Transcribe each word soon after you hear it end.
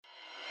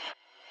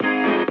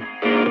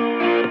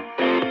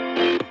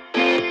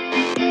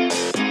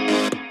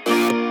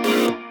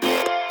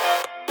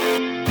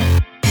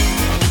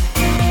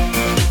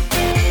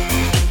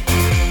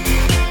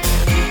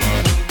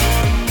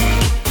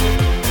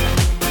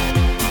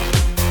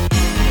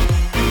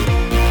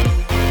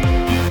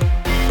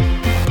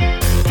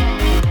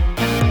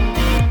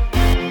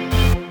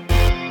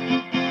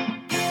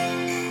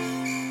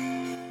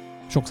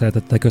Sok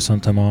szeretettel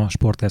köszöntöm a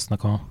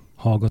Sportcast-nak a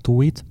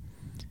hallgatóit.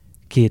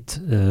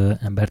 Két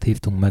embert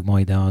hívtunk meg ma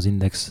ide az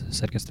Index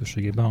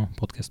szerkesztőségébe, a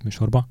podcast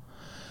műsorba.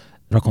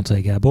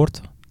 Rakoncai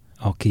Gábort,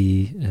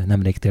 aki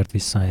nemrég tért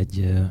vissza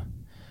egy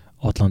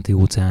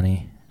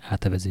atlanti-óceáni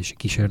átevezési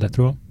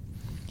kísérletről,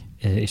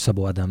 és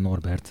Szabó Ádám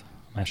Norbert,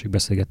 a másik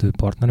beszélgető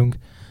partnerünk,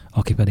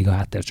 aki pedig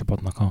a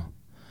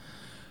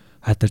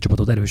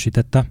háttércsapatot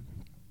erősítette.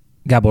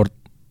 Gábor,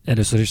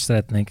 először is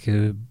szeretnék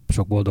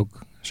sok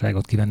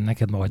boldogságot kívánni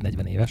neked, ma vagy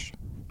 40 éves.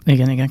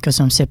 Igen,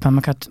 köszönöm szépen,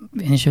 meg hát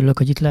én is örülök,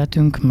 hogy itt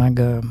lehetünk,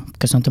 meg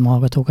köszöntöm a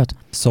hallgatókat.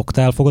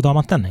 Szoktál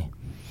fogadalmat tenni?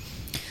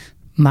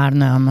 Már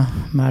nem.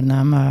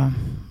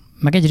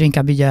 Meg egyre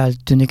inkább így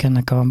eltűnik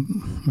ennek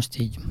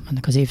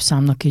az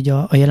évszámnak így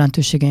a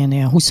jelentősége. Én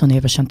ilyen 20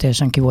 évesen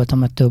teljesen ki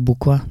voltam ettől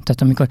bukva.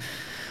 Tehát amikor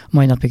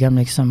mai napig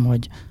emlékszem,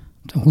 hogy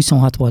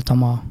 26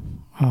 voltam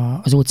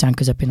az óceán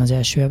közepén az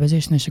első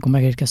evezésnél, és akkor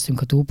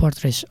megérkeztünk a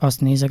túlpartra, és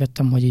azt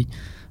nézegettem, hogy így,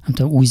 nem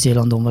tudom,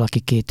 Új-Zélandon valaki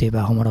 2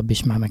 évvel hamarabb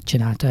is már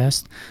megcsinálta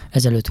ezt,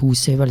 ezelőtt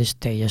 20 évvel, és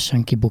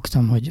teljesen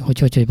kibuktam,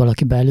 hogy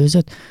valaki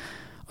beelőzött.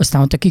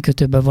 Aztán ott a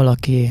kikötőben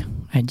valaki,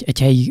 egy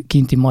helyi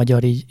kinti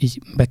magyar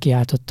így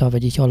bekiáltotta,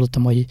 vagy így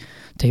hallottam, hogy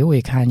te jó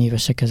ég, hány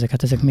évesek ezek,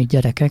 hát ezek még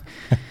gyerekek.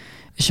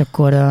 És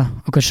akkor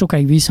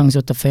sokáig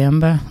visszhangzott a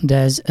fejembe, de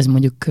ez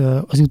mondjuk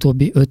az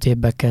utóbbi 5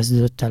 évben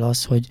kezdődött el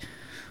az,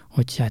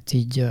 hogy hát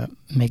így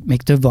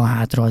még több van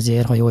hátra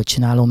azért, ha jól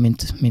csinálom,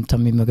 mint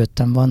ami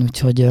mögöttem van,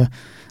 úgyhogy...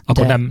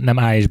 Akkor nem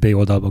A és B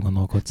oldalba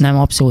gondolkodsz? Nem,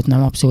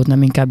 abszolút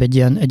nem, inkább egy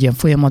ilyen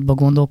folyamatban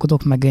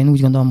gondolkodok, meg én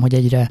úgy gondolom, hogy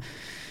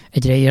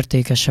egyre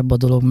értékesebb a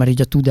dolog, mert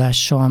így a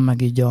tudással,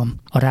 meg így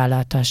a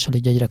rálátással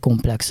így egyre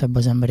komplexebb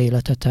az ember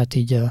élete, tehát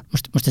így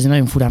most ez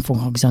nagyon furán fog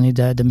hangzani,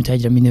 de mintha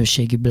egyre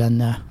minőségibb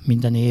lenne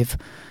minden év,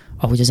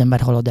 ahogy az ember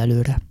halad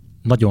előre.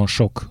 Nagyon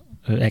sok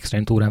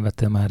extrém túrán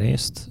vettél már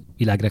részt,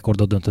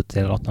 világrekordot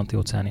döntöttél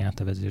atlanti-óceáni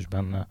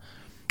átevezésben,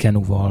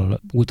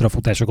 kenúval,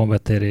 ultrafutásokon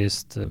vettél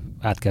részt,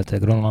 átkeltél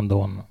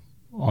Grönlandon,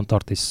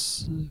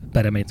 Antarktisz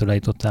peremétől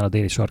eljutottál a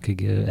déli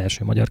sarkig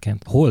első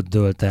magyarként. Hol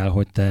dőlt el,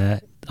 hogy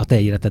a te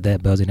életed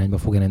ebbe az irányba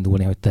fog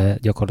elindulni, hogy te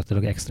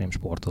gyakorlatilag extrém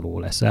sportoló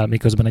leszel,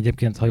 miközben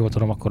egyébként, ha jól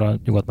tudom, akkor a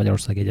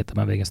Nyugat-Magyarországi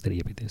Egyetemen végeztél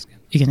építészként.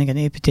 Igen,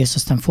 építész,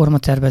 aztán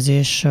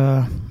formatervezés,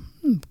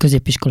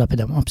 középiskola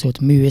például abszolút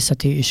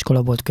művészeti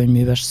iskola volt,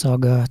 könyvműves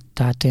szag,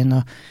 tehát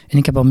én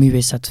inkább a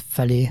művészet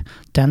felé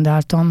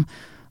tendáltam,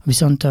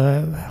 viszont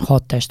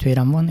 6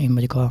 testvérem van, én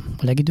vagyok a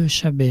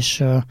legidősebb,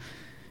 és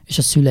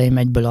a szüleim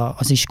egyből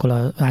az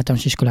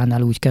általános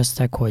iskolánál úgy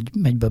kezdtek, hogy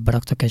egyből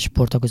beraktak egy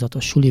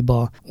sporttagozatos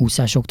suliba,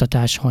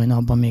 úszásoktatás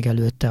hajnalban még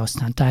előtte,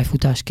 aztán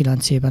tájfutás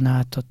 9 éven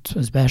át, ott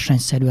az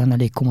versenyszerűen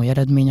elég komoly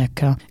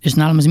eredményekkel, és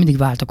nálam ez mindig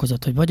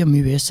váltakozott, hogy vagy a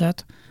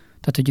művészet,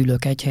 tehát hogy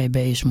ülök egy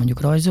helybe és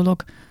mondjuk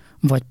rajzolok,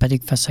 vagy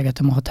pedig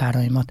feszegetem a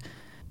határaimat.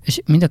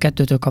 És mind a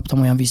kettőtől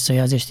kaptam olyan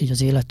visszajelzést így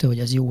az élettől, hogy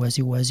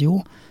ez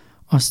jó.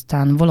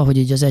 Aztán valahogy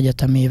így az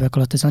egyetemi évek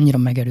alatt ez annyira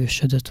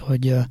megerősödött,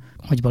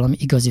 hogy valami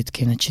igazit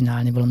kéne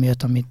csinálni, valami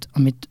olyat,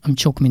 amit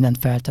sok mindent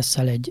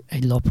felteszel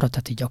egy lapra,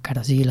 tehát így akár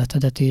az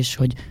életedet is,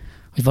 hogy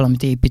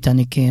valamit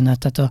építeni kéne.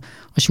 Tehát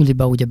a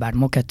suliba ugyebár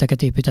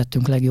maketteket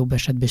építettünk legjobb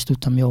esetben, és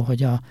tudtam jól,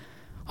 hogy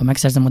ha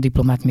megszerzem a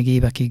diplomát, még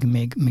évekig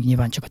még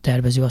nyilván csak a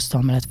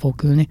tervezőasztal mellett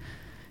fogok ülni,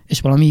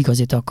 és valami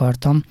igazit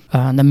akartam.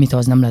 Nem, mintha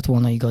az nem lett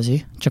volna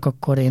igazi, csak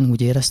akkor én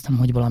úgy éreztem,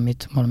 hogy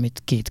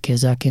valamit 2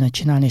 kézzel kéne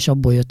csinálni, és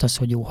abból jött az,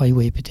 hogy jó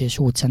hajóépítés,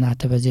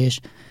 óceánátevezés,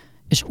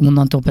 és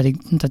onnantól pedig,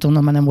 tehát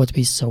onnan már nem volt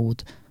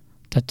visszaút.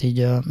 Tehát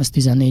így ez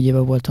 14 éve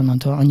volt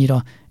onnantól,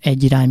 annyira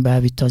egy irányba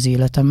elvitte az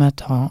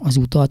életemet, az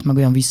utat, meg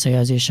olyan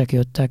visszajelzések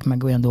jöttek,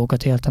 meg olyan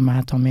dolgokat éltem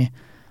át,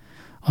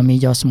 ami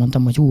így azt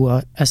mondtam, hogy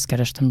ezt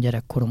kerestem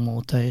gyerekkorom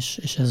óta,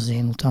 és ez az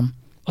én utam.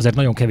 Azért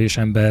nagyon kevés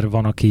ember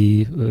van,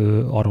 aki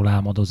arról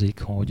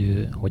álmodozik,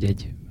 hogy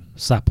egy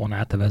szápon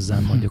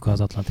átevezzen mondjuk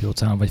az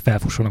Atlanti-óceánon, vagy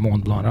felfusson a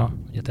Mont Blancra,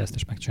 ugye te ezt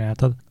is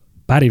megcsináltad.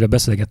 Pár éve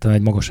beszélgettem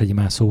egy magashegyi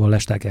mászóval,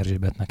 Lesták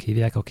Erzsébetnek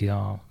hívják, aki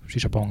a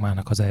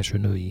Sisapangmának az első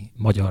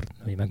magyar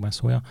női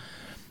megmászója,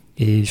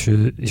 és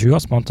ő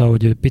azt mondta,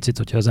 hogy picit,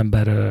 hogyha az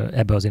ember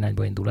ebbe az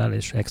irányba indul el,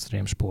 és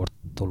extrém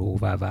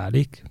sportolóvá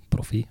válik,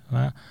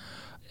 profivá,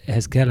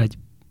 ehhez kell egy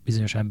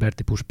bizonyos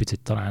embertípus, picit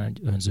talán egy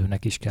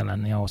önzőnek is kell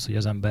lenni ahhoz, hogy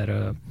az ember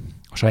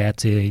a saját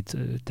céljait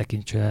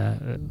tekintse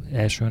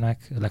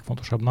elsőnek,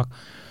 legfontosabbnak,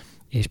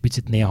 és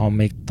picit néha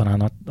még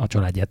talán a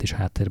családját is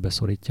háttérbe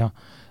szorítja.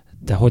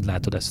 Te hogy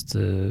látod ezt?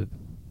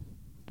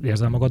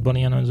 Érzel magadban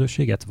ilyen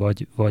önzőséget,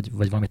 vagy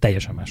valami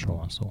teljesen másról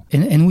van szó?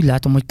 Én úgy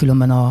látom, hogy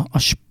különben a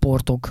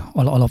sportok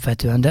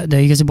alapvetően, de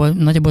igazából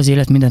nagyjából az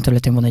élet minden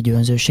területén van egy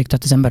önzőség,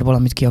 tehát az ember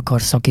valamit ki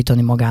akar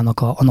szakítani magának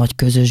a nagy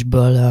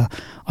közösből,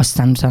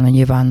 aztán utána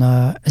nyilván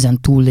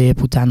ezen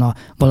túllép, utána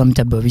valamit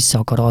ebből vissza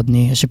akar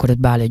adni, és akkor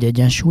beáll egy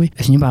egyensúly,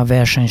 és nyilván a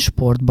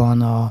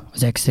versenysportban,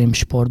 az extrém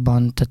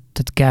sportban,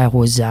 tehát kell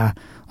hozzá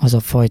az a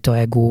fajta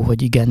ego,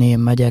 hogy igen, én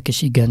megyek,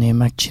 és igen, én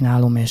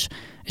megcsinálom, és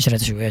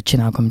ráadásul olyat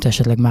csinálok, amit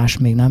esetleg más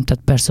még nem.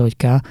 Tehát persze, hogy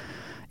kell,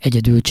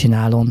 egyedül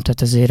csinálom,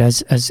 tehát ezért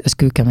ez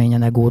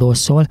kőkeményen egóról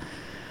szól.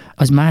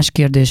 Az más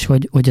kérdés,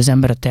 hogy az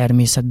ember a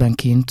természetben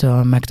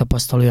kint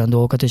megtapasztal olyan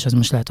dolgokat, és az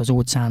most lehet az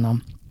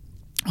óceán,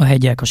 a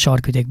hegyek, a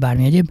sarkvidék,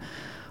 bármi egyéb,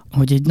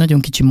 hogy egy nagyon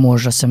kicsi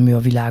morzsaszemű a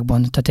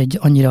világban, tehát egy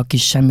annyira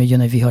kis semmi, hogy jön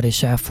egy vihar,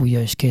 és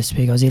elfújja, és kész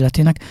vége az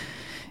életének,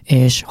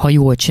 és ha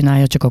jól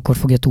csinálja, csak akkor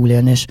fogja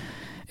túlélni,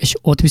 és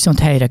ott viszont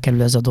helyre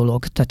kerül ez a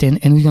dolog. Tehát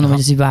én úgy gondolom, hogy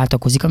ez így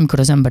váltakozik. Amikor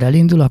az ember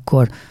elindul,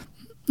 akkor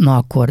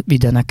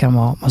ide nekem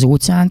az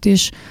óceánt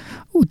is,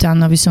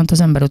 utána viszont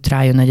az ember ott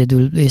rájön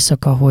egyedül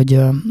éjszaka, hogy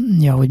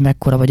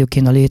mekkora vagyok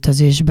én a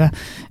létezésbe,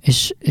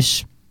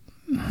 és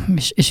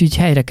így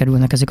helyre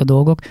kerülnek ezek a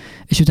dolgok,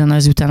 és utána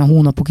ezután a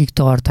hónapokig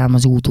tartám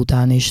az út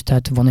után is,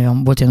 tehát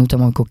volt olyan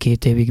utam, amikor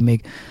 2 évig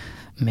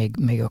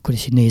még akkor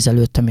is így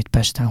nézelődtem itt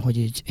Pesten,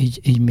 hogy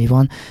így mi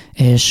van,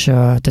 és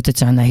tehát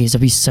egyszerűen nehéz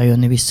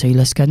visszajönni,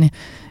 visszailleszkedni,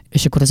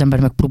 és akkor az ember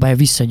megpróbálja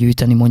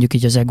visszagyűjteni mondjuk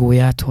így az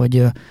egóját,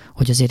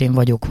 hogy azért én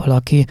vagyok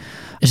valaki,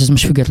 és ez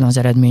most független az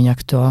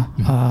eredményektől,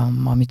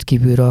 amit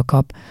kívülről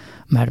kap,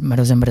 mert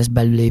az ember ezt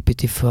belül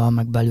építi föl,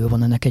 meg belül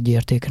van ennek egy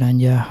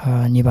értékrendje.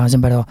 Nyilván az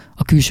ember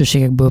a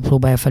külsőségekből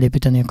próbálja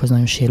felépíteni, akkor az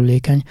nagyon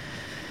sérülékeny.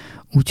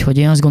 Úgyhogy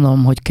én azt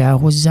gondolom, hogy kell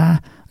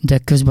hozzá, de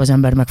közben az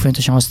ember meg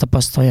folyamatosan azt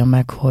tapasztalja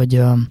meg,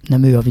 hogy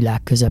nem ő a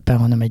világ közepe,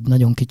 hanem egy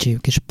nagyon kicsi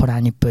kis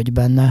parányi pötty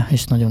benne,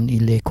 és nagyon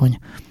illékony.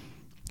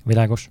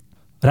 Világos.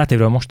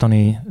 Rátérve a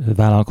mostani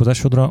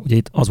vállalkozásodra, ugye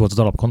itt az volt az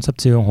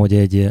alapkoncepció, hogy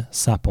egy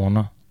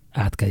szápon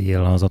átkeljél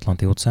az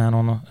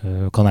Atlanti-óceánon,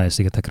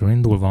 Kanári-szigetekről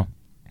indulva,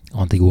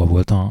 Antigua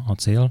volt a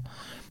cél.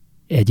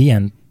 Egy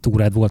ilyen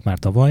túrád volt már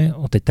tavaly,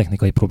 ott egy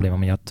technikai probléma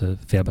miatt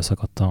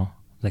félbeszakadt az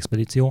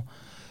expedíció.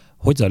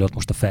 Hogy zajlott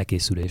most a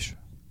felkészülés?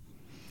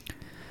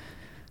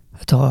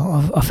 Hát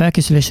a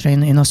felkészülésre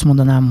én azt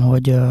mondanám,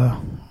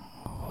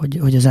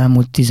 hogy az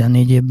elmúlt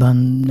 14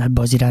 évben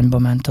ebbe az irányba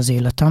ment az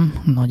életem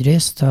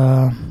nagyrészt.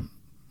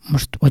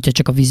 Most, hogyha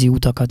csak a vízi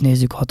utakat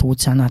nézzük, 6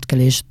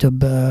 óceánátkelés,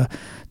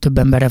 több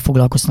emberrel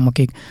foglalkoztam,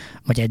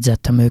 vagy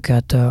edzettem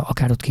őket,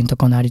 akár ott kint a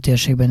Kanári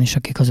térségben is,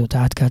 akik azóta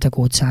átkeltek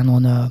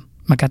óceánon,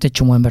 meg hát egy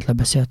csomó embert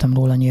lebeszéltem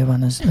róla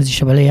nyilván, ez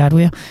is a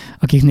velejárója,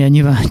 akiknél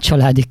nyilván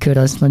családi kör,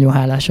 az nagyon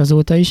hálás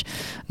azóta is,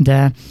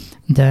 de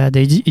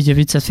így a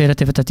viccet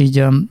félretéve,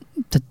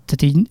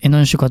 tehát így én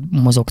nagyon sokat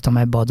mozogtam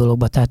ebbe a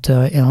dologba,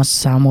 tehát én azt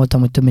számoltam,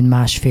 hogy több mint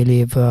másfél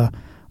év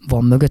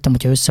van mögöttem,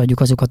 hogyha összeadjuk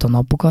azokat a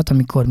napokat,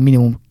 amikor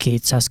minimum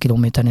 200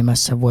 kilométernél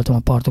messzebb voltam a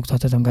partoktól,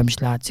 tehát engem is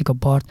látszik a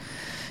part,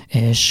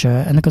 és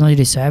ennek a nagy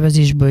része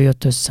elvezésből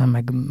jött össze,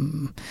 meg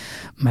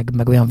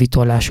olyan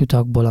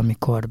vitorlásutakból,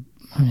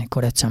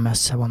 amikor egyszer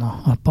messze van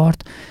a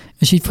part,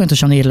 és így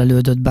folyamatosan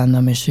érlelődött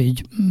bennem, és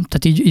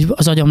tehát így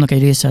az agyamnak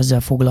egy része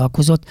ezzel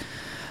foglalkozott.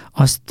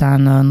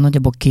 Aztán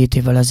nagyjából 2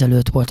 évvel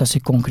ezelőtt volt az,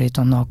 hogy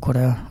konkrétan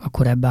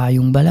akkor ebbe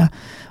álljunk bele,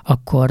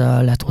 akkor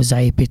lett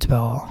hozzáépítve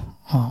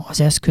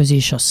az eszköz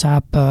is, a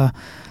száp.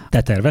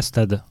 Te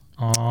tervezted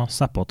a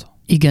szápot?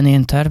 Igen,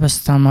 én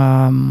terveztem,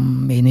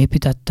 én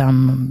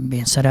építettem,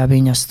 én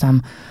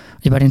szerelvényeztem.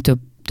 Ugyebár én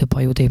több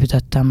hajót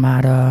építettem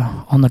már.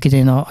 Annak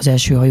idején az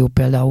első hajó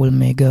például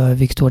még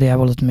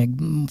Viktóriával, ott még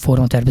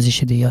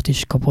formatervezési díjat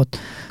is kapott.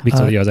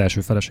 Viktória az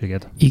első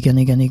feleséged? Igen.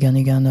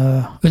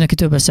 Őneki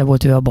több esze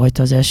volt, ő abba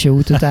hagyta az első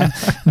út után.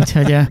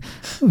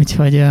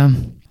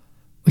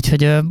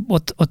 Úgyhogy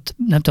ott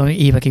nem tudom,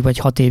 évekig vagy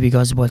 6 évig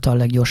az volt a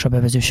leggyorsabb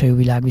evezős hajó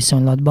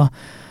világviszonylatban.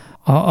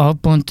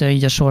 Pont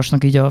így a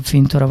sorsnak így a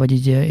fintora, vagy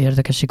így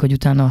érdekesség, hogy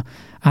utána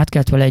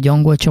átkelt vele egy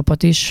angol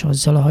csapat is,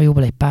 azzal a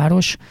hajóval egy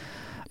páros.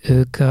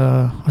 Ők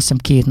azt hiszem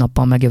 2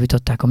 nappal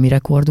megjavították a mi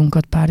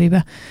rekordunkat pár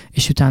éve,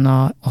 és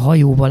utána a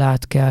hajóval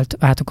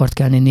át akart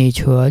kelni 4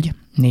 hölgy,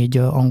 4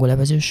 angol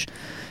evezős,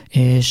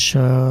 és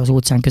az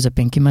óceán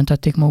közepén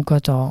kimentették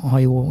magukat, a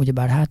hajó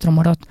ugyebár hátra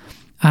maradt,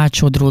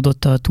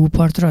 átsodródott a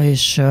túlpartra,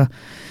 és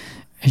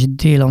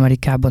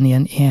Dél-Amerikában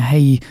ilyen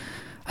helyi,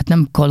 hát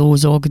nem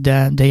kalózok,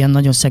 de ilyen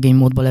nagyon szegény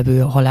módban levő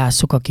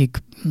halászok,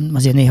 akik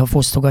azért néha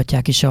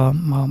fosztogatják is a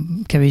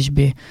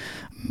kevésbé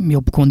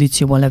jobb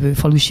kondícióban levő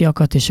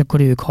falusiakat, és akkor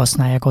ők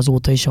használják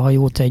azóta is a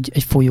hajót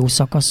egy folyó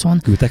szakaszon.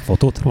 Küldtek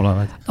fotót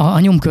róla? A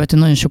nyomkövető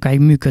nagyon sokáig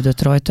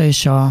működött rajta,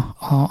 és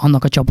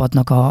annak a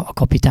csapatnak a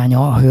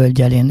kapitánya, a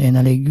hölgyel, én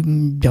elég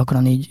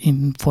gyakran így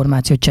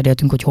információt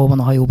cseréltünk, hogy hol van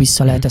a hajó,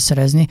 vissza lehet-e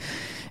szerezni,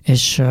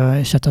 és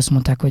hát azt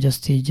mondták, hogy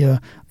azt így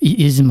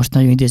most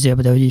nagyon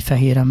idézőjelben, de hogy így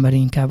fehér ember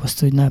inkább azt,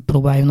 hogy ne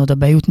próbáljon oda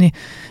bejutni,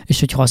 és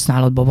hogy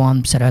használatban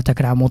van, szereltek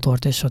rá a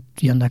motort, és ott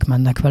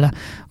jönnek-mennek vele.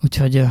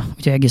 Úgyhogy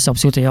egész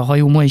abszolút, hogy a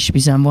hajó ma is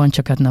vizen van,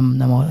 csak hát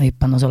nem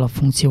éppen az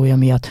alapfunkciója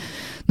miatt.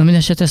 Na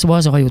mindesetre, szóval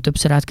az a hajó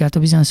többször átkelt a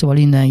vizen, szóval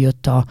innen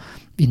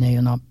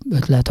jön a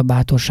ötlet, a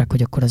bátorság,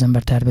 hogy akkor az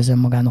ember tervezzen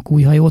magának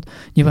új hajót.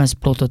 Nyilván ez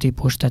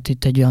prototípus, tehát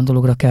itt egy olyan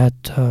dologra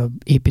kellett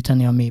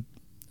építeni, ami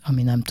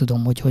nem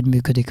tudom, hogy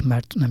működik,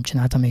 mert nem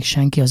csinálta még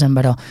senki. Az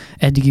ember a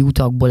eddigi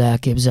utakból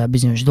elképzel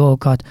bizonyos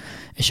dolgokat,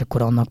 és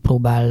akkor annak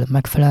próbál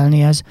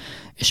megfelelni ez,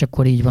 és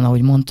akkor így van,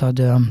 ahogy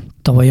mondtad,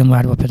 tavaly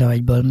januárban például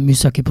egyből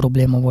műszaki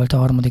probléma volt, a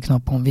 3.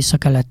 napon vissza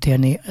kellett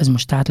térni, ez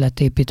most át lett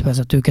építve, ez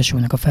a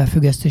tőkesúlynak a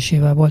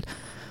felfüggesztésével volt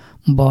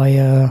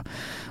baj,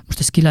 most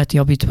ez ki lett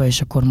javítva,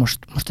 és akkor most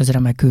ez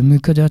remekül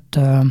működött,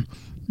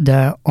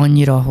 de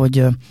annyira, hogy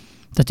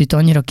tehát itt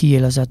annyira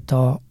kiélezett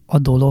a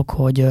dolog,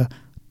 hogy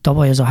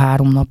tavaly az a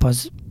 3 nap,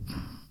 az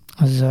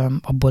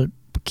abból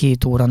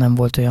 2 óra nem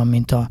volt olyan,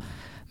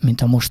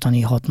 mint a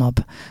mostani 6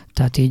 nap.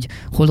 Tehát így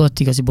holott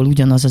igaziból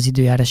ugyanaz az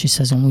időjárási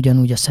szezon,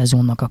 ugyanúgy a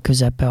szezonnak a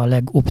közepe, a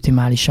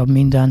legoptimálisabb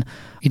minden.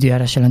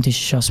 Időjárás jelentés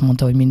is azt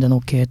mondta, hogy minden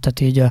oké, tehát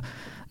így,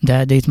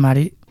 de itt már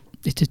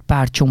itt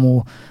pár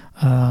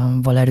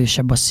csomóval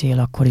erősebb a szél,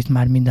 akkor itt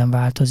már minden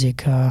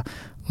változik.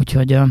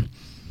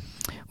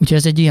 Úgyhogy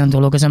ez egy ilyen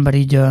dolog, az ember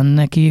így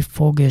neki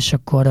fog, és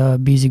akkor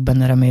bízik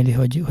benne, reméli,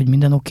 hogy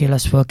minden oké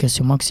lesz,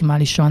 fölkészül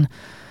maximálisan,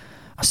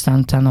 aztán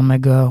utána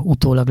meg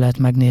utólag lehet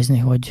megnézni,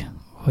 hogy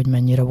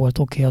mennyire volt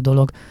oké a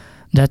dolog.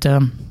 De hát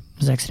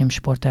az extrém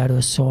sport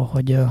erről szól,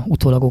 hogy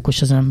utólag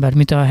okos az ember.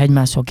 Mint a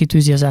hegymászó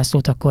kitűzi az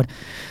ászlót,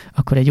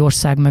 akkor egy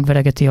ország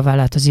megveregeti a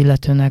vállát az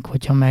illetőnek,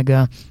 hogyha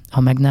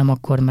ha meg nem,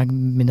 akkor meg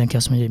mindenki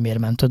azt mondja, hogy miért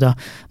ment oda,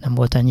 nem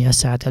volt ennyi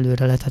esze, át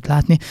előre lehetett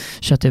látni,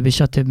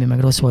 stb. Meg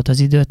rossz volt az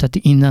idő, tehát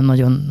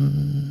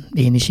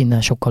én is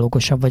innen sokkal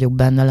okosabb vagyok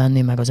benne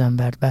lenni, meg az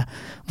emberben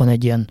van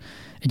egy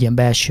ilyen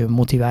belső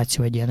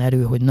motiváció, egy ilyen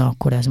erő, hogy na,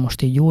 akkor ez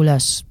most így jó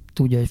lesz,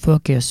 tudja, hogy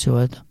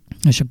fölkészült,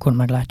 és akkor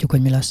meglátjuk,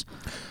 hogy mi lesz.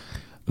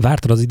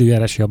 Vártad az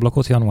időjárási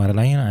ablakot január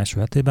elején, első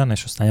hetében,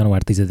 és aztán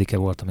január 10-e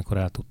volt, amikor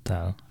el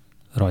tudtál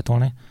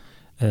rajtolni.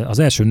 Az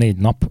első 4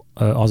 nap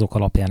azok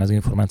alapján, az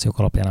információk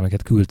alapján,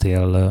 amiket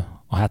küldtél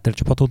a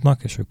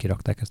háttércsapatodnak, és ők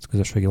kirakták ezt a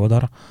közösségi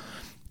oldalra,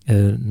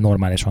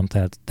 normálisan,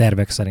 tehát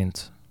tervek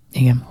szerint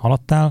igen,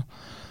 haladtál.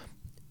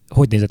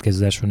 Hogy nézett ki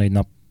az első 4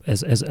 nap?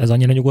 Ez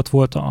annyira nyugodt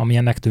volt,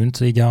 amilyennek tűnt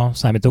így a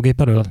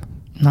számítógép elől?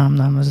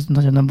 Nem, ez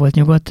nagyon nem volt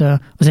nyugodt.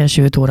 Az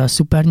első 5 óra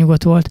szuper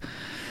nyugodt volt,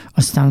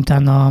 aztán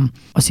utána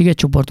a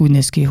szigetcsoport úgy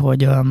néz ki,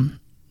 hogy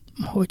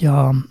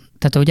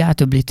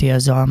átöblíti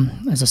ez a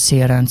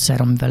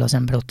szélrendszer, amivel az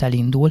ember ott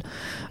elindul.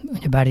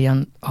 Bár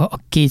ilyen a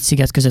 2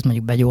 sziget között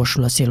mondjuk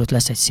begyorsul a szél, ott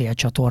lesz egy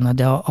szélcsatorna,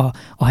 de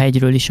a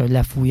hegyről is, hogy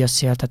lefúj a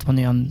szél, tehát van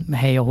olyan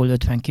hely, ahol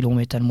 50 km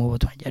múlva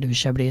van egy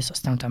erősebb rész,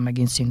 aztán utána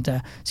megint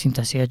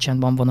szinte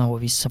szélcsendben van, ahol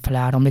visszafele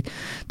áramlik.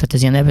 Tehát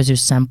ez ilyen evező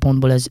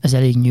szempontból ez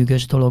elég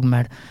nyűgös dolog,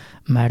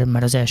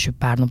 mert az első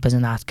pár nap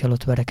ezen át kell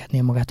ott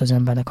verekednie magát az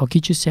embernek. Ha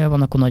kicsi szél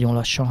van, akkor nagyon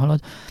lassan halad.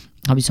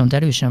 Ha viszont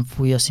erősen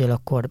fúj a szél,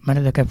 akkor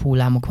meredekebb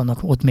hullámok vannak,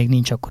 ott még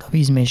nincs akkor a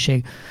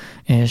vízmélység,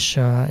 és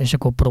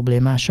akkor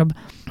problémásabb.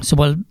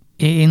 Szóval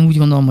én úgy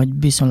gondolom, hogy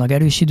viszonylag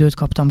erős időt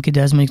kaptam ki,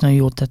 de ez mondjuk nagyon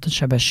jót tett a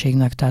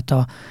sebességnek, tehát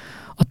a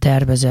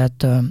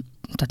tervezet,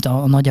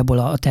 tehát nagyjából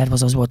a terv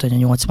az volt, hogy a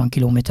 80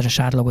 km-es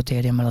átlagot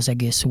érjem el az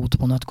egész út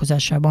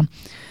vonatkozásában,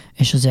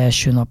 és az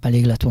első nap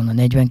elég lett volna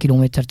 40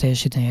 km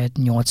teljesíteni,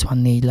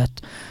 84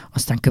 lett,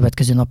 aztán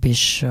következő nap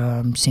is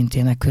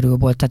szintén körül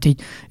volt, tehát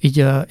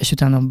így és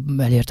utána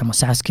elértem a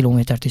 100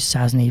 kilométert is,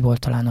 104 volt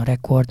talán a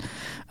rekord,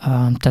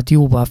 tehát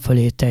jóval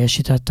fölé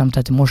teljesítettem,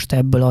 tehát most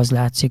ebből az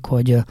látszik,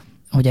 hogy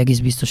egész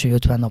biztos, hogy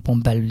 50 napon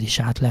belül is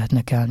át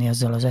lehetne kelni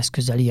ezzel az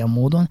eszközzel ilyen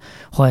módon,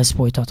 ha ez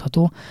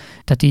folytatható.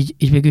 Tehát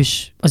így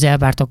végülis az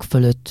elvártak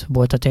fölött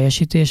volt a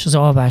teljesítés, az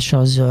alvás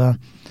az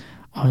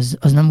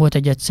nem volt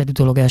egy egyszerű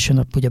dolog, első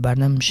nap ugyebár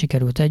nem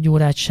sikerült 1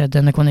 órát se, de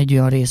ennek van egy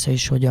olyan része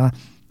is, hogy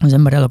az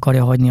ember el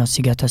akarja hagyni a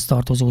szigethez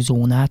tartozó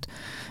zónát.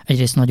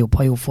 Egyrészt nagyobb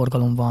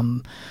hajóforgalom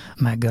van,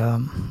 meg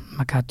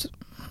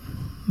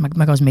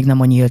az még nem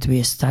a nyílt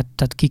víz,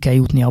 tehát ki kell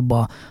jutni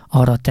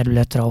arra a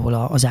területre, ahol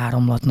az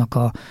áramlatnak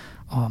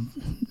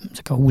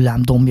ezek a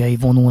hullámdombjai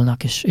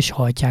vonulnak, és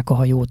hajtják a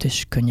hajót,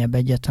 és könnyebb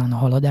egyáltalán a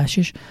haladás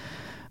is.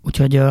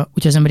 Úgyhogy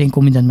az ember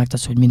ilyenkor mindent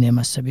megtesz, hogy minél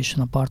messzebb is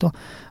a parttól.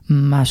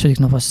 Második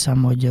nap azt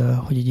hiszem, hogy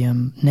egy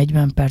ilyen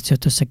 40 perc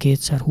jött össze,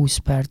 2x20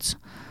 perc.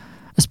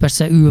 Ez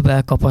persze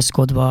ülve,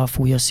 kapaszkodva,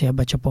 fúj a szél,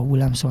 becsap a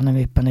hullám, szóval nem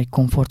éppen egy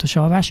komfortos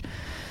alvás.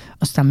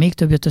 Aztán még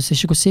több jött össze,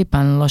 és akkor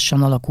szépen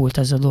lassan alakult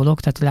ez a dolog,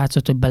 tehát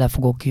látszott, hogy bele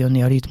fogok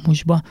jönni a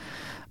ritmusba.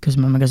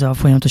 Közben meg ez a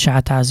folyamatos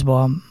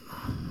átázba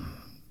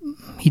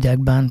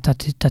hidegben,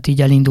 tehát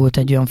így elindult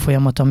egy olyan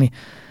folyamat,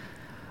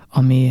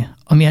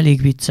 ami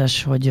elég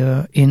vicces, hogy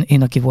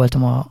én aki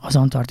voltam az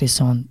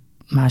Antarktiszon,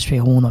 1,5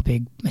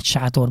 hónapig egy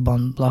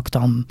sátorban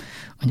laktam,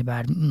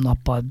 bár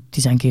nappal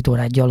 12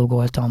 órát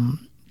gyalogoltam,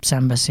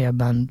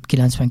 szembeszélben,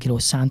 90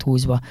 kilós szánt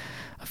húzva,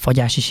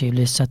 fagyási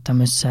sérülést szedtem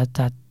össze,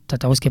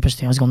 tehát ahhoz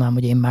képest én azt gondolom,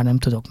 hogy én már nem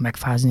tudok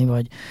megfázni,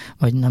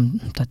 vagy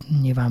nem, tehát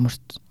nyilván most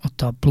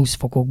ott a plusz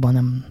fokokban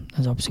nem,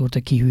 ez abszurd,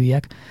 hogy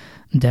kihűljek,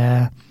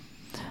 de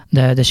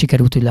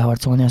sikerült úgy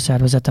leharcolni a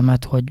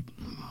szervezetemet, hogy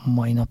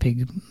mai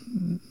napig,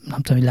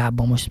 nem tudom, hogy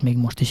lábban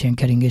most is ilyen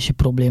keringési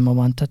probléma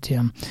van, tehát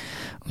ilyen,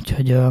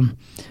 úgyhogy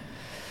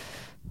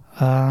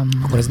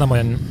akkor ez nem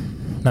olyan,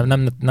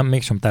 nem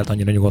mégsem telt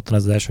annyira nyugodtan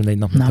az első 4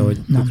 nap, mint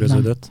ahogy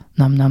tükröződött?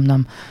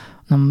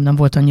 Nem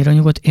volt annyira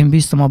nyugodt. Én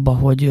bíztam abba,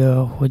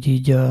 hogy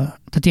így,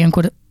 tehát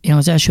ilyenkor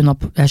az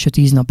első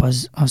 10 nap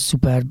az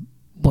szuper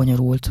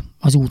bonyolult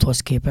az úthoz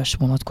képest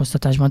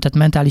vonatkoztatásban. Tehát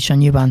mentálisan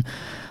nyilván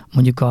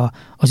mondjuk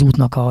az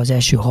útnak az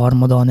első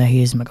harmada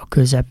nehéz, meg a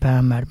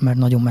közepe, mert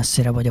nagyon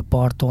messzire vagy a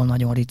parttól,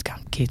 nagyon ritkán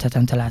 2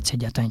 hetente látsz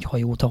egyáltalán egy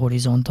hajót a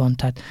horizonton,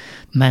 tehát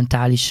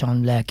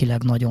mentálisan,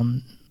 lelkileg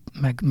nagyon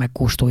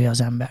megkóstolja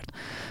az embert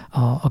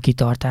a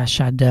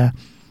kitartását,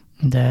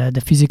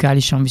 de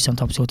fizikálisan viszont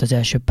abszolút az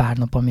első pár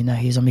nap, ami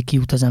nehéz, ami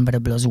kijut az ember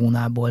ebből a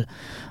zónából,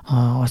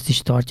 azt is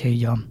tartja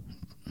így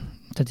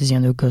tehát ez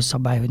ilyen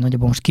ökölszabály, hogy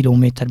nagyjából most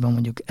kilométerben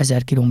mondjuk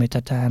 1000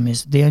 kilométert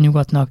elmész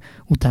délnyugatnak,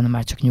 utána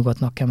már csak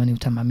nyugatnak kell menni,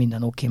 utána már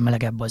minden oké,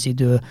 melegebb az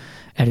idő,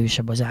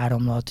 erősebb az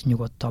áramlat,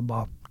 nyugodtabb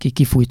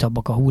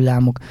kifújtabbak a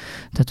hullámok,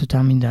 tehát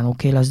utána minden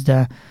oké lesz,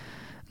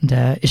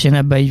 de és én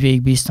ebben így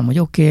végigbíztam, hogy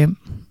oké,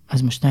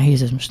 ez most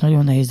nehéz, ez most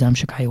nagyon nehéz, de nem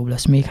sokáig jobb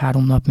lesz, még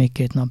 3 nap, még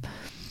 2 nap.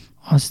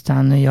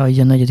 Aztán így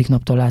a 4.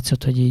 naptól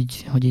látszott, hogy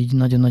így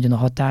nagyon-nagyon a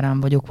határán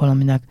vagyok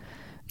valaminek,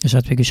 és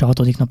hát végül is a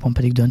 6. napon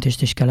pedig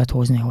döntést is kellett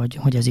hozni,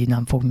 hogy ez így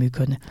nem fog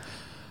működni.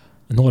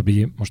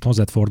 Norbi, most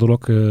hozzád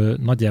fordulok,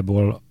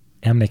 nagyjából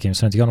emlékeim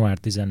szerint január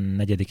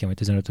 14-én vagy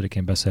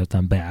 15-én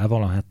beszéltem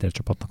Beával, a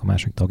háttércsapatnak a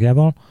másik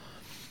tagjával,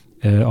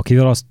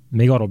 akivel azt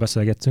még arról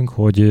beszélgettünk,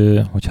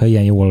 hogy ha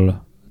ilyen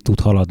jól tud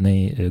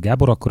haladni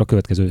Gábor, akkor a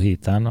következő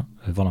héten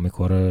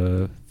valamikor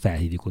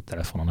felhívjuk ott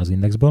telefonon az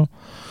Indexből.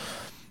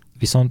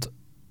 Viszont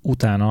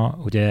utána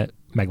ugye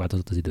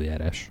megváltozott az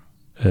időjárás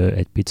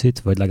egy picit,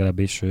 vagy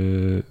legalábbis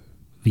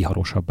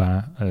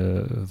viharosabbá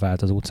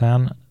vált az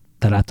óceán.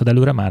 Te láttad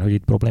előre már, hogy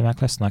itt problémák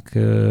lesznek?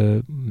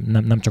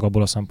 Nem csak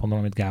abból a szempontból,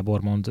 amit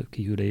Gábor mond,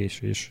 kihűlés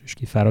és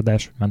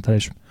kifáradás,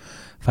 mentális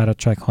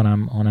fáradtság,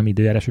 hanem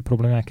időjárási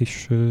problémák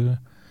is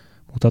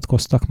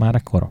mutatkoztak már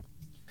ekkora?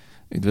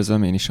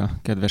 Üdvözlöm én is a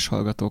kedves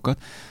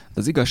hallgatókat.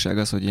 Az igazság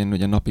az, hogy én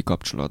ugye napi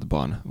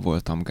kapcsolatban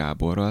voltam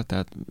Gáborral,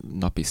 tehát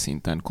napi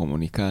szinten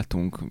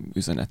kommunikáltunk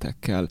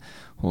üzenetekkel,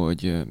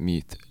 hogy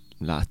mit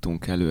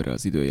láttunk előre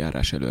az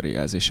időjárás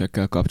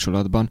előrejelzésekkel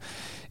kapcsolatban.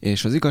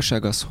 És az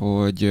igazság az,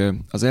 hogy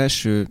az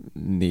első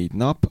 4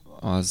 nap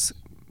az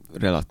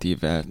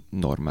relatíve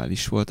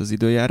normális volt az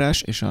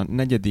időjárás, és a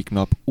 4.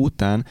 nap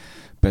után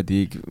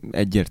pedig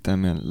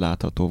egyértelműen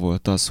látható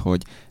volt az,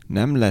 hogy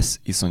nem lesz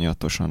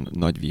iszonyatosan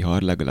nagy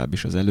vihar,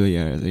 legalábbis az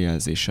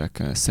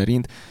előjelzések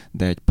szerint,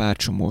 de egy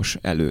párcsomós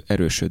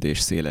erősödés,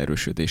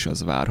 szélerősödés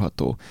az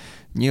várható.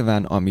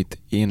 Nyilván, amit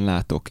én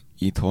látok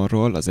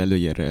itthonról, az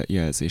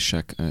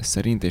előjelzések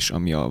szerint, és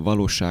ami a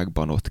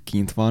valóságban ott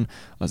kint van,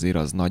 azért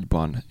az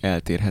nagyban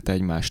eltérhet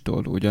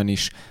egymástól,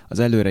 ugyanis az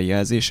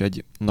előrejelzés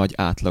egy nagy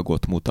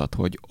átlagot mutat,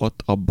 hogy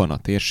ott abban a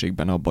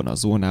térségben, abban a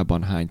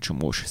zónában hány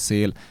csomós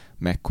szél,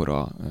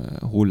 mekkora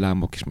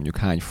hullámok és mondjuk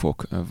hány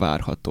fok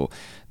várható.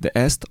 De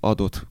ezt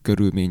adott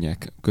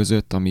körülmények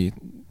között, ami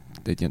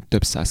egy ilyen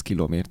több 100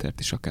 kilométert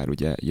is akár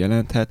ugye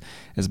jelenthet,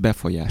 ez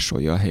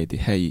befolyásolja a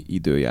helyi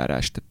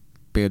időjárást.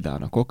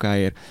 Például a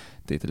Kokáért,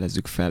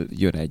 tételezzük fel,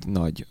 jön egy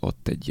nagy,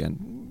 ott egy ilyen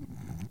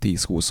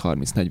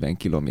 10-20-30-40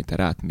 kilométer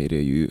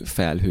átmérőjű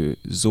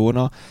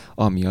felhőzóna,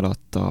 ami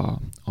alatt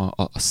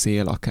a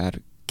szél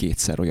akár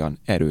 2-szer olyan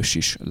erős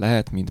is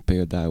lehet, mint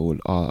például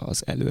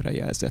az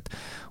előrejelzett.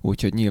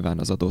 Úgyhogy nyilván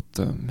az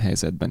adott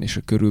helyzetben és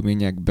a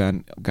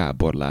körülményekben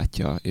Gábor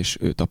látja, és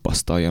ő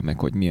tapasztalja meg,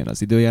 hogy milyen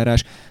az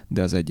időjárás,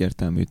 de az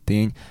egyértelmű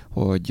tény,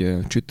 hogy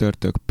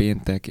csütörtök,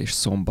 péntek és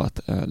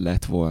szombat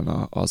lett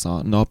volna az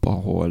a nap,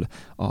 ahol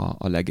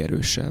a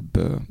legerősebb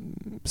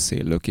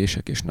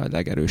széllökések és nagy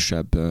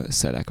legerősebb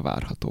szelek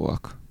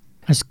várhatóak.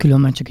 Ez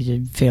különben csak így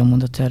egy fél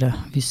mondat erre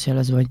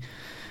visszajelezve, hogy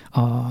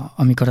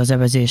amikor az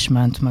evezés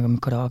ment, meg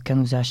amikor a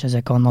kenuzás,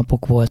 ezek a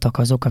napok voltak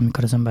azok,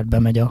 amikor az ember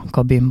bemegy a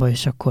kabinba,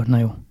 és akkor na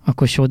jó,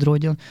 akkor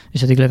sodródjon,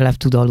 és addig legalább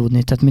tud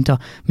aludni. Tehát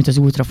mint az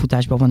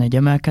ultrafutásban van egy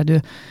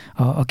emelkedő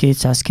a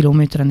 200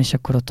 kilométeren, és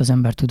akkor ott az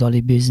ember tud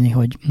alibizni,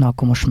 hogy na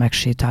akkor most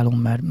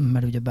megsétálunk,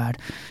 mert ugyebár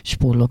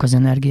spórolok az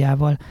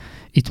energiával.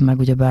 Itt meg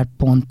ugyebár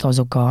pont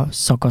azok a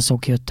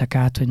szakaszok jöttek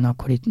át, hogy na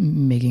akkor itt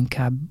még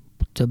inkább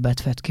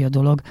többet vett ki a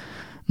dolog.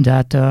 De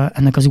hát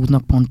ennek az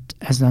útnak pont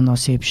ez lenne a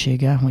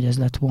szépsége, hogy ez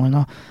lett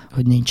volna,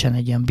 hogy nincsen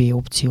egy ilyen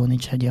B-opció,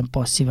 nincsen egy ilyen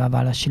passzívá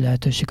válási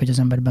lehetőség, hogy az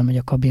ember bemegy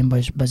a kabinba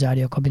és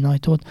bezárja a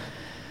kabinajtót.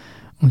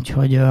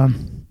 Úgyhogy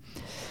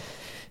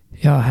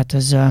hát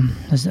ez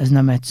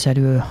nem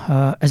egyszerű.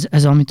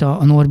 Ez amit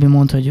a Norbi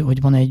mond,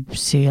 hogy van egy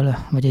szél,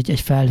 vagy egy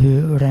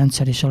felhő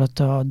rendszer, és alatt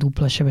a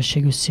dupla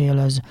sebességű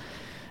szél,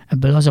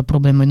 ebből az a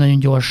probléma, hogy nagyon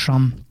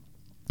gyorsan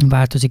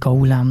változik a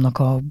hullámnak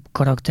a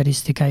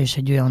karakterisztikája, és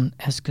egy olyan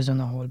eszközön,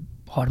 ahol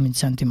 30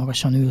 centi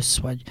magasan ülsz,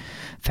 vagy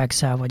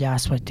fekszel, vagy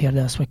állsz, vagy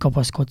térdelsz, vagy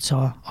kapaszkodsz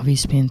a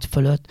vízpint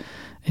fölött,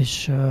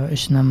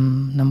 és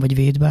nem vagy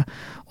védve,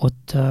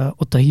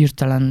 ott a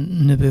hirtelen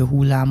növő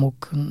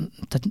hullámok,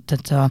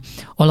 tehát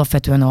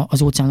alapvetően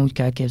az óceán úgy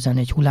kell képzelni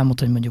egy hullámot,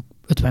 hogy mondjuk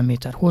 50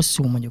 méter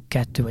hosszú, mondjuk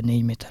 2 vagy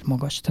 4 méter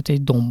magas. Tehát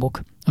egy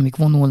dombok, amik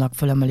vonulnak,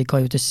 fölemelik a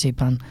hajót, és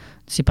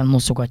szépen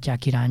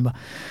noszogatják irányba.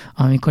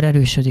 Amikor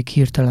erősödik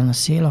hirtelen a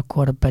szél,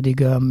 akkor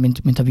pedig,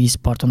 mint a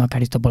vízparton,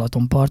 akár itt a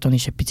Balatonparton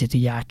is egy picit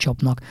így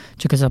átcsapnak.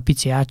 Csak ez a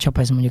pici átcsap,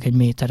 ez mondjuk egy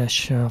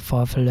méteres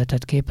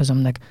falfelületet képez,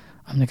 aminek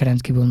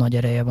rendkívül nagy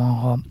ereje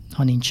van,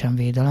 ha nincsen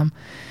védelem.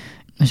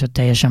 És ott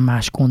teljesen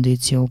más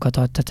kondíciókat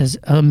ad. Tehát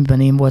ez,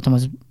 amiben én voltam,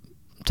 az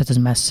tehát ez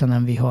messze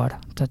nem vihar.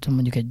 Tehát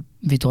mondjuk egy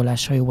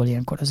vitorláshajóval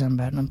ilyenkor az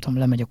ember, nem tudom,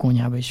 lemegy a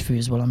konyhába és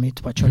főz valamit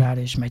vacsorára,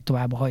 és megy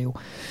tovább a hajó.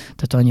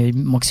 Tehát annyi, hogy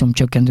maximum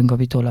csökkentünk a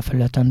vitorla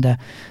felületen, de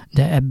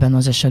ebben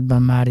az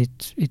esetben már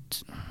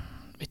itt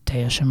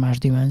teljesen más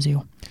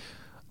dimenzió.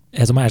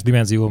 Ez a más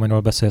dimenzió, amiről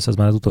beszélsz, ez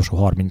már az utolsó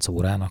 30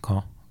 órának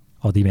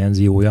a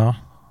dimenziója.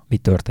 Mi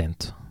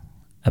történt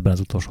ebben az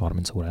utolsó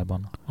 30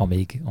 órában,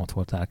 amíg ott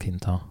voltál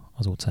kint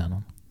az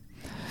óceánon?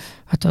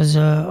 Hát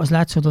az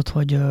látszódott,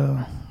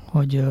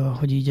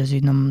 hogy így ez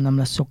így nem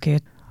lesz oké.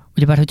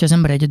 Ugyebár, hogyha az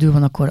ember egyedül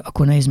van,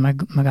 akkor nehéz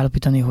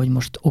megállapítani, hogy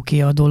most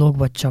oké a dolog,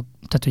 vagy csak,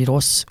 tehát hogy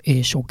rossz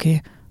és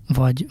oké,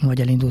 vagy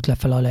elindult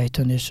lefelé a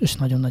lejtőn, és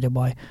nagyon nagy a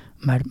baj,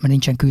 mert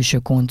nincsen külső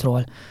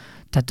kontroll.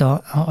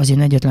 Tehát az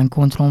én egyetlen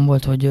kontrollom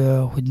volt,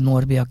 hogy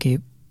Norbi, aki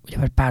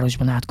ugye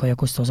párosban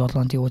átkajakozta az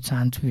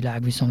Atlanti-óceánt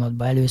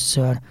világviszonylatban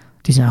először,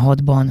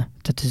 16-ban,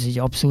 tehát ez egy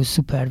abszolút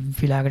szuper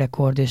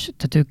világrekord, és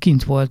tehát ő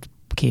kint volt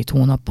 2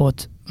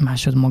 hónapot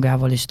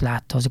magával, és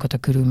látta azokat a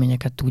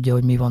körülményeket, tudja,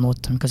 hogy mi van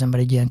ott, amikor az ember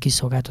egy ilyen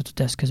kiszolgáltatott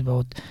eszközben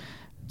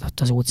ott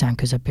az óceán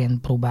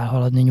közepén próbál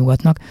haladni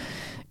nyugatnak,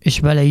 és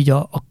vele így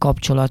a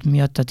kapcsolat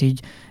miatt, tehát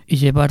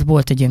így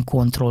volt egy ilyen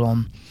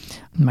kontrollom,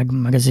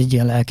 meg ez egy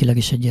ilyen lelkileg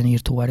is egy ilyen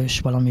írtóerős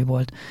valami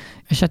volt.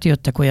 És hát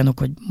jöttek olyanok,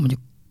 hogy mondjuk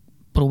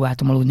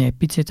próbáltam aludni egy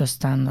picit,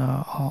 aztán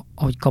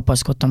ahogy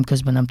kapaszkodtam,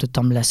 közben nem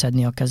tudtam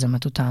leszedni a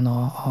kezemet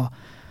utána a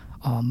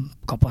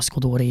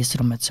kapaszkodó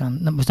részről, mert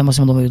most nem azt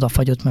mondom, hogy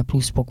odafagyott, mert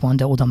pluszpok van,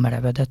 de oda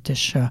merevedett,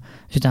 és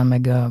utána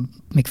meg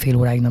még fél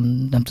óráig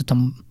nem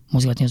tudtam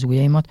mozgatni az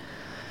ujjaimat.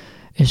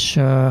 És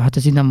hát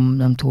ez így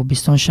nem túl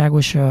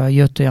biztonságos.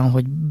 Jött olyan,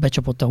 hogy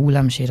becsapott a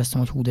hullám, és éreztem,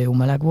 hogy hú, de jó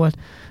meleg volt.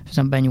 És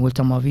aztán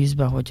benyúltam a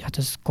vízbe, hogy hát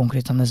ez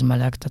konkrétan ez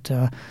meleg.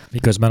 Tehát,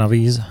 miközben a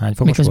víz hány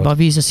fokos miközben volt? A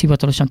víz az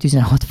hivatalosan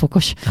 16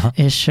 fokos,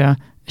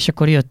 és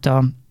akkor jött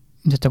a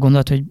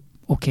gondolat, hogy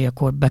oké,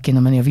 akkor be kéne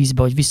menni a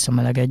vízbe, hogy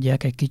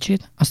visszamelegedjek egy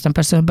kicsit. Aztán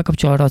persze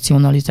bekapcsol a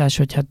racionalitás,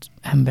 hogy hát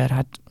ember,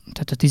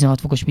 tehát a 16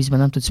 fokos vízben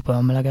nem tudsz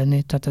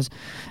melegedni, tehát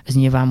ez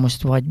nyilván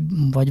most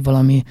vagy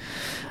valami,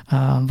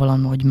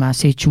 hogy már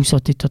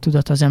szétcsúszott itt a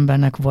tudat az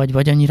embernek,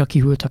 vagy annyira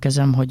kihűlt a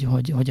kezem,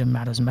 hogy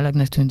már az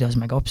melegnek tűnt, de az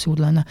meg abszurd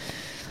lenne.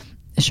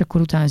 És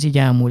akkor utána ez így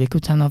elmúlik.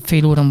 Utána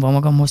fél óramban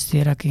magamhoz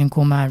térek,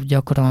 ilyenkor már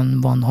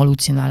gyakran van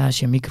halucinálás,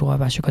 ilyen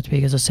mikroalvásokat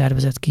végez a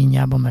szervezet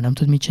kínjában, mert nem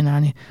tud mit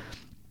csinálni.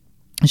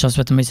 És azt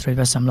vettem észre, hogy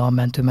veszem le a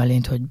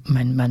mentőmellényt, hogy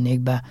mennék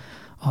be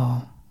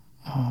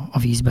a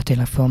vízbe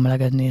tényleg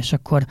felmelegedni, és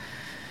akkor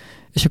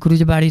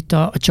ugyebár itt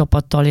a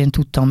csapattal én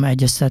tudtam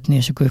egyeztetni,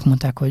 és akkor ők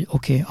mondták, hogy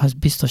oké, az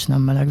biztos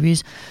nem meleg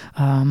víz.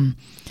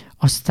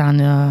 Aztán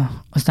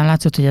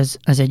látszott, hogy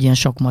ez egy ilyen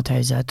sakmat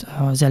helyzet.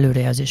 Az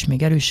előrejelzés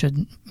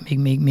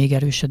még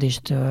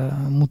erősödést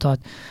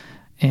mutat,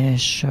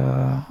 és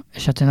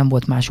hát nem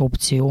volt más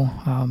opció.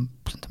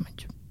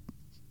 Egy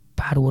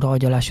pár óra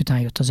agyalás után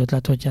jött az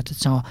ötlet, hogy hát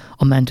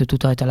a mentőt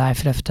utalt, a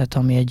life raftet,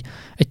 ami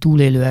egy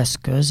túlélő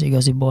eszköz,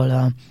 igaziból,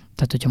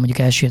 tehát hogyha mondjuk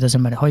elsüllyed az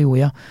ember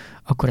hajója,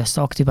 akkor ezt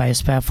aktiválja, ez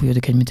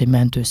felfújódik, mint egy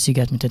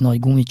mentősziget, mint egy nagy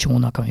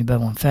gumicsónak, ami be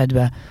van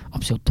fedve,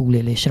 abszolút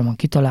túlélésre van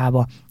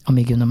kitalálva,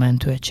 amíg jön a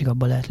mentőegység,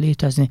 abban lehet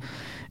létezni,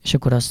 és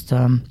akkor azt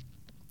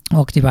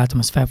aktiváltam,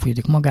 ez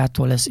felfújódik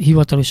magától, ez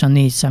hivatalosan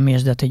 4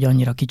 személyes, de hát egy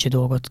annyira kicsi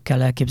dolgot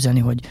kell elképzelni,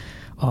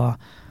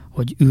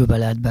 hogy ülve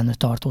lehet benne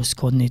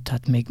tartózkodni,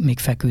 tehát még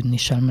feküdni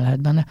sem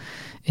lehet benne.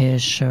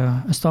 És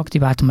ezt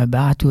aktiváltam, ebbe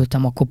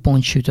átültem, akkor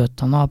pont sütött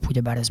a nap,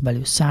 ugyebár ez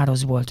belül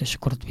száraz volt, és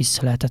akkor ott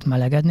vissza lehetett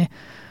melegedni.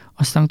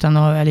 Aztán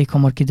utána elég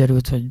hamar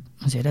kiderült, hogy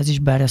azért ez is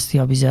beereszti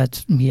a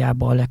vizet,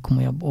 hiába a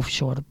legkomolyabb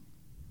offshore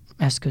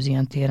eszköz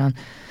ilyen téren.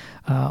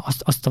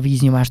 Azt a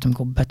víznyomást,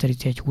 amikor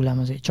beteríti egy hullám,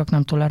 azért csak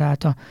nem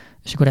tolerálta,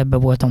 és akkor ebbe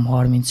voltam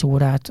 30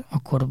 órát,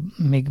 akkor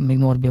még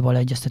Norbival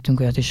egyeztetünk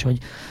olyat is,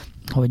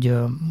 hogy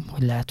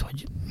lehet,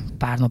 hogy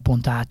pár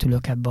naponta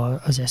átülök ebbe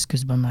az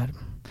eszközbe, mert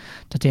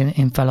tehát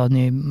én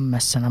feladni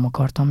messze nem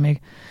akartam még,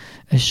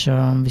 és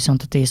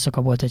viszont a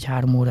éjszaka volt egy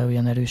 3 óra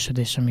olyan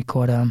erősödés,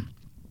 amikor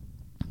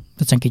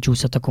egyszerűen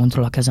kicsúszott a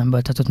kontroll a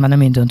kezemből, tehát ott már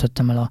nem én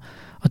döntöttem el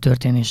a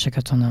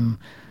történéseket,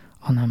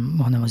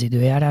 hanem az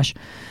időjárás,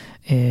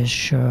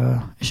 és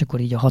akkor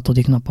így a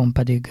 6. napon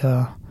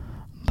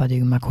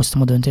pedig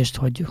meghoztam a döntést,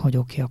 hogy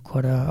oké,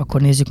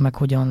 akkor nézzük meg,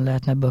 hogyan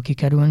lehetne ebből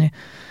kikerülni.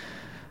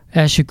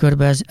 Első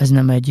körben ez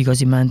nem egy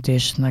igazi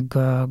mentésnek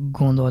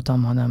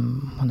gondoltam,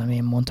 hanem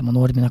én mondtam a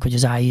Norbinak, hogy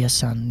az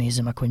AIS-en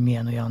nézze meg, hogy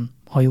milyen olyan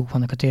hajók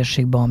vannak a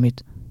térségben,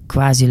 amit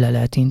kvázi le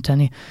lehet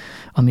inteni,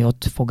 ami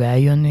ott fog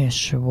eljönni,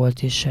 és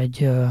volt is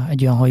egy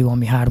olyan hajó,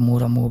 ami 3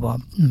 óra múlva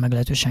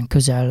meglehetősen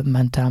közel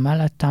ment el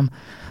mellettem,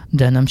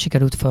 de nem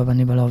sikerült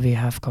felvenni vele a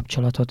VHF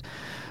kapcsolatot,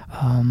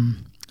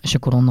 és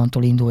akkor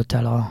onnantól indult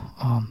el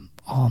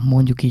a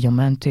mondjuk így a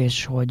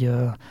mentés, hogy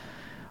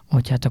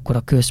hát akkor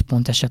a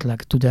központ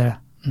esetleg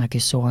tud-e neki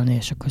szólni,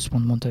 és a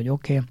központ mondta, hogy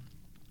oké,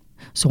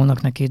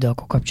 szólnak neki, de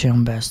akkor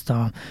kapcsoljon be ezt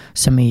a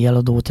személyi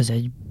jeladót, ez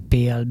egy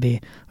PLB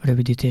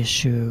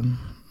rövidítésű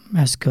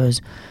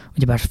eszköz,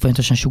 ugyebár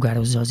folyamatosan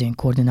sugározza az én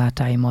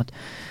koordinátáimat.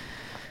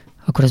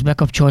 Akkor ezt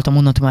bekapcsoltam,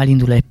 onnantól már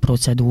elindul egy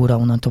procedúra,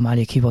 onnantól már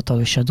elég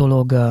hivatalos a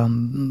dolog,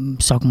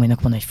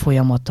 szakmainak van egy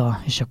folyamata,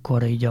 és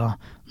akkor így a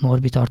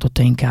Norbi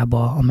tartotta inkább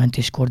a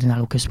mentés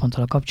koordináló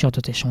központtal a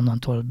kapcsolatot, és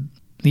onnantól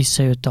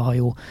visszajött a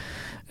hajó,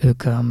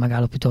 ők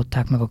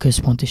megállapították meg a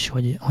központ is,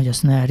 hogy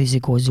ezt ne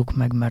rizikózzuk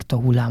meg, mert a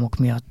hullámok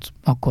miatt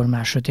akkor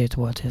már sötét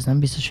volt, ez nem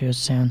biztos, hogy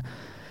összejön.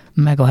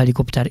 Meg a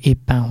helikopter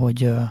éppen,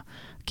 hogy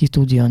ki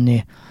tud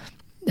jönni.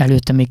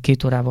 Előtte még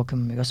 2 órával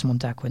még azt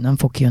mondták, hogy nem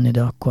fog kijönni,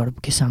 de akkor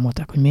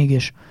kiszámolták, hogy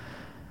mégis.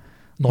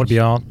 Norbi,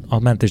 a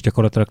mentés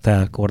gyakorlatilag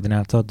te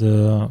koordináltad.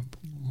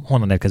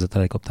 Honnan érkezett a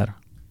helikopter?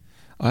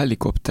 A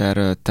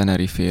helikopter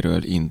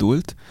Teneriféről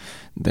indult,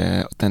 de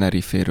a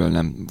Teneriféről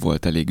nem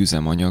volt elég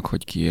üzemanyag,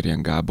 hogy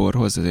kiérjen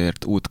Gáborhoz,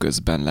 ezért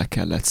útközben le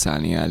kellett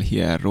szállni El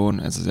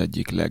Hierrón, ez az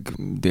egyik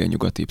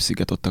legdélnyugatibb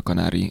sziget ott a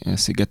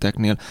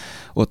Kanári-szigeteknél.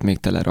 Ott még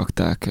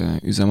telerakták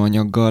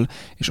üzemanyaggal,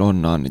 és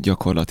onnan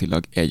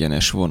gyakorlatilag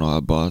egyenes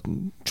vonalba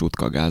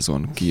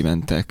csutkagázon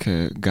kimentek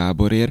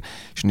Gáborért,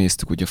 és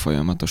néztük ugye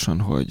folyamatosan,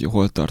 hogy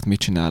hol tart, mit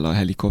csinál a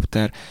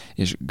helikopter,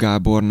 és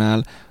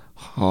Gábornál,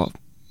 ha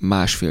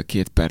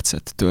 1,5-2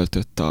 percet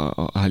töltött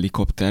a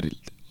helikopter,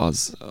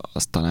 az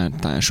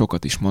talán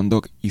sokat is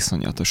mondok,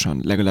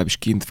 iszonyatosan, legalábbis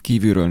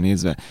kívülről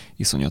nézve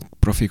iszonyat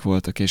profik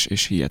voltak,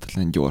 és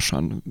hihetetlen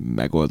gyorsan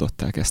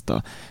megoldották ezt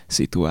a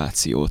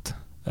szituációt.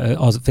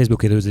 Az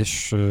Facebook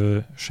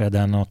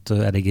időzéseden ott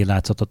eléggé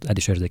látszott, ott el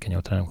is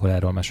érzékenyültem, amikor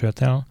erről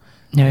meséltél.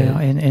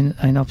 Ja,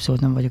 én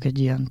abszolút nem vagyok egy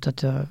ilyen,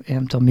 tehát én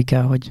nem tudom, mi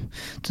kell, hogy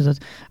tudod,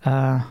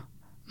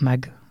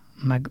 meg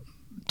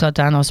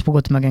talán az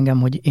fogott meg engem,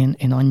 hogy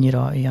én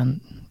annyira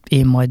ilyen,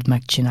 én majd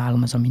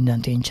megcsinálom, ez a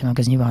mindent én csinálok,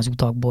 ez nyilván az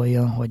utakból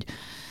jön, hogy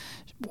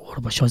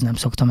orvoshoz nem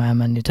szoktam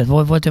elmenni. Tehát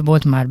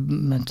volt már,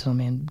 nem tudom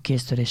én,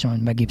 kéztörésem,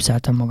 amit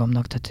megipszáltam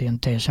magamnak, tehát ilyen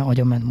teljesen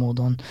agyament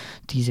módon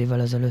 10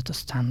 évvel ezelőtt,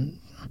 aztán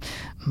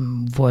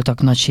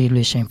voltak nagy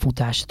sérüléseim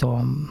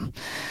futástól,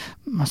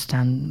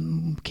 aztán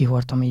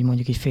kihortam így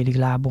mondjuk így félig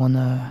lábon.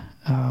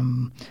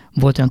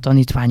 Volt olyan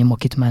tanítványom,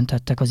 akit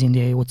mentettek az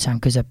Indiai óceán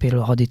közepéről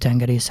a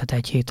haditengerészet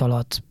 1 hét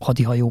alatt,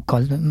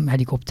 hadihajókkal,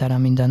 helikopterrel,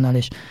 mindennel,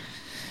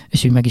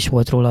 és úgy meg is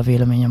volt róla a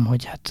véleményem,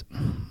 hogy hát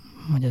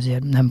hogy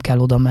azért nem kell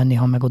oda menni,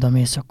 ha meg oda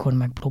mész, akkor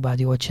megpróbáld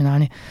jól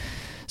csinálni.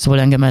 Szóval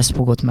engem ez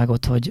fogott meg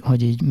ott,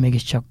 hogy így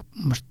mégiscsak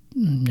most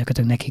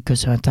gyakorlatilag neki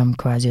köszönhetem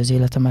kvázi az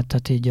életemet,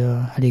 tehát így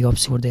elég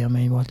abszurd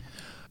élmény volt.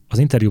 Az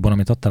interjúban,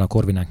 amit adtál a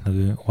Corvinák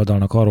nevű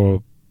oldalnak,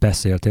 arról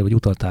beszéltél, vagy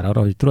utaltál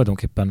arra, hogy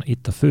tulajdonképpen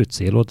itt a fő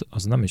célod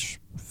az nem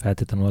is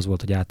feltétlenül az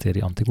volt, hogy átérj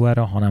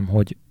Antiguára, hanem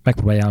hogy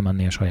megpróbálj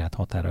elmenni a saját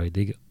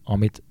határaidig,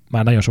 amit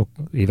már nagyon sok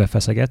éve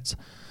feszegetsz,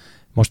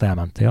 most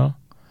elmentél.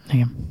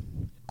 Igen.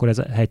 Akkor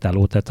ez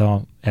helytálló,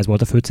 tehát ez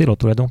volt a fő célod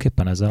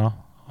tulajdonképpen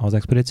ezzel az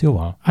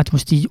expedícióval? Hát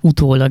most így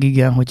utólag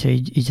igen, hogyha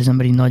így az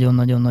ember így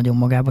nagyon-nagyon-nagyon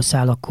magába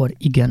száll, akkor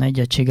igen, egy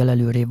egységgel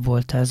előrébb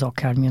volt ez,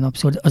 akármilyen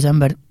abszurd. Az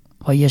ember,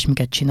 ha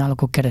ilyesmiket csinál,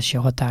 akkor keresi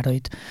a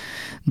határait.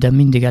 De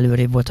mindig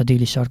előrébb volt a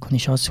déli sarkon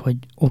is az, hogy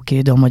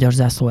oké, de a magyar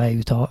zászló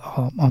eljut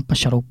a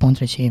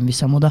sarokpontra, és én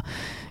viszem oda,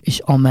 és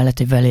amellett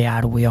egy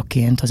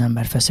velejárójaként az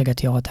ember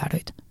feszegeti a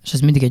határait. És ez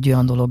mindig egy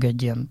olyan dolog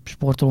egy ilyen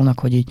sportolónak,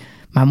 hogy így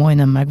már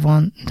majdnem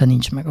megvan, de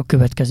nincs meg a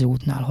következő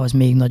útnál, ha az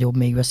még nagyobb,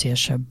 még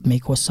veszélyesebb,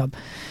 még hosszabb,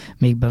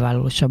 még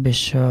bevállalósabb,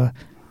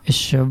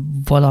 és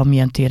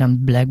valamilyen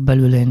téren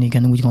belül én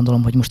igen úgy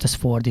gondolom, hogy most ez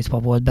fordítva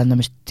volt bennem,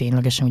 és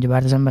ténylegesen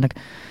ugyebár az embernek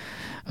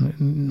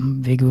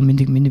végül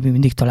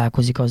mindig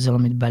találkozik azzal,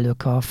 amit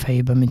belök a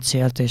fejében, mint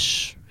célt,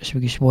 és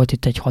mégis volt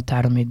itt egy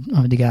határ,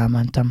 ameddig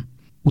elmentem.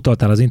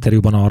 Utaltál az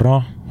interjúban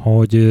arra,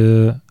 hogy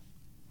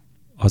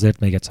azért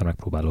még egyszer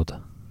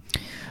megpróbálod.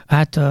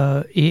 Hát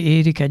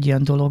érik egy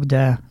ilyen dolog,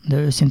 de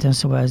őszintén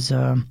szóval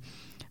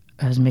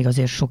ez még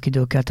azért sok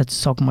idő kell, tehát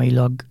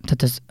szakmailag,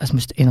 tehát ez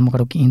most én nem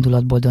akarok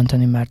indulatból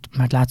dönteni,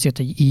 mert látszik,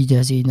 hogy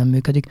ez így nem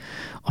működik.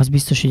 Az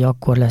biztos, hogy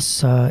akkor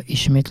lesz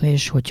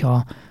ismétlés,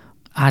 hogyha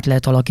át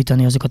lehet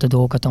alakítani azokat a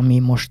dolgokat,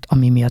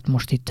 ami miatt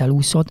most itt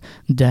elúszott,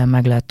 de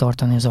meg lehet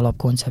tartani az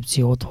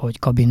alapkoncepciót, hogy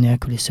kabin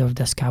nélküli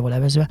szörfdeszkával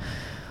evezve.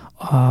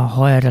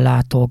 Ha erre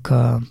látok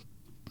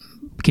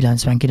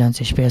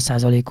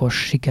 99,5%-os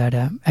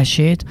sikerre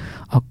esélyt,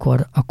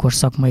 akkor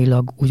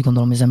szakmailag úgy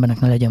gondolom, hogy az embernek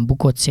ne legyen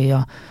bukott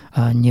célja.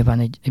 Nyilván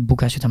egy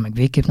bukás után meg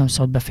végképp nem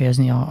szabad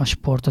befejezni a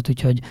sportot,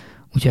 úgyhogy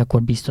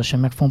akkor biztosan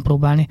meg fogom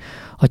próbálni.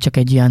 Ha csak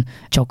egy ilyen,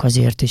 csak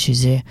azért is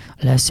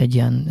lesz egy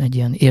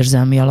ilyen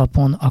érzelmi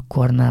alapon,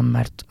 akkor nem,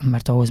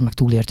 mert ahhoz meg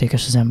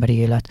túlértékes az emberi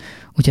élet.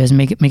 Úgyhogy ez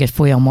még egy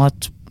folyamat,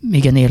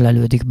 igen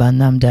érlelődik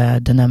bennem,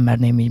 de nem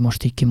merném így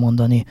most így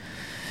kimondani,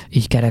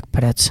 így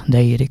kerekperec,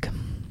 de érik.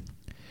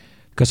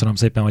 Köszönöm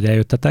szépen, hogy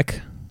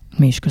eljöttetek.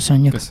 Mi is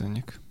köszönjük.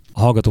 Köszönjük. A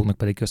hallgatóknak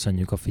pedig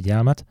köszönjük a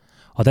figyelmet.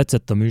 Ha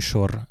tetszett a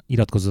műsor,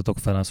 iratkozzatok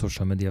fel a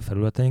social media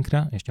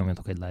felületeinkre, és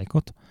nyomjatok egy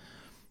lájkot.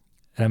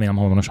 Remélem,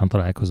 hamarosan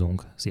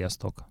találkozunk.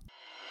 Sziasztok!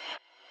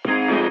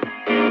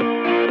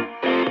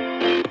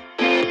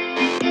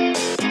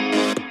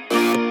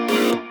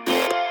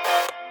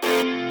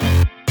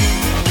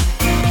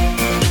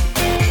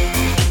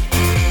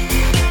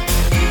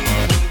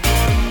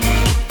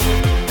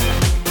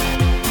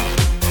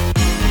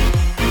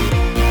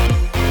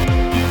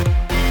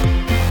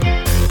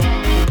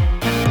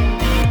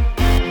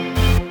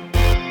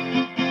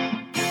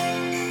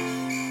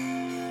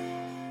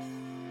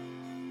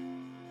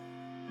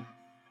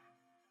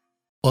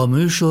 A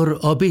műsor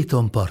a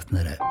Béton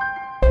partnere.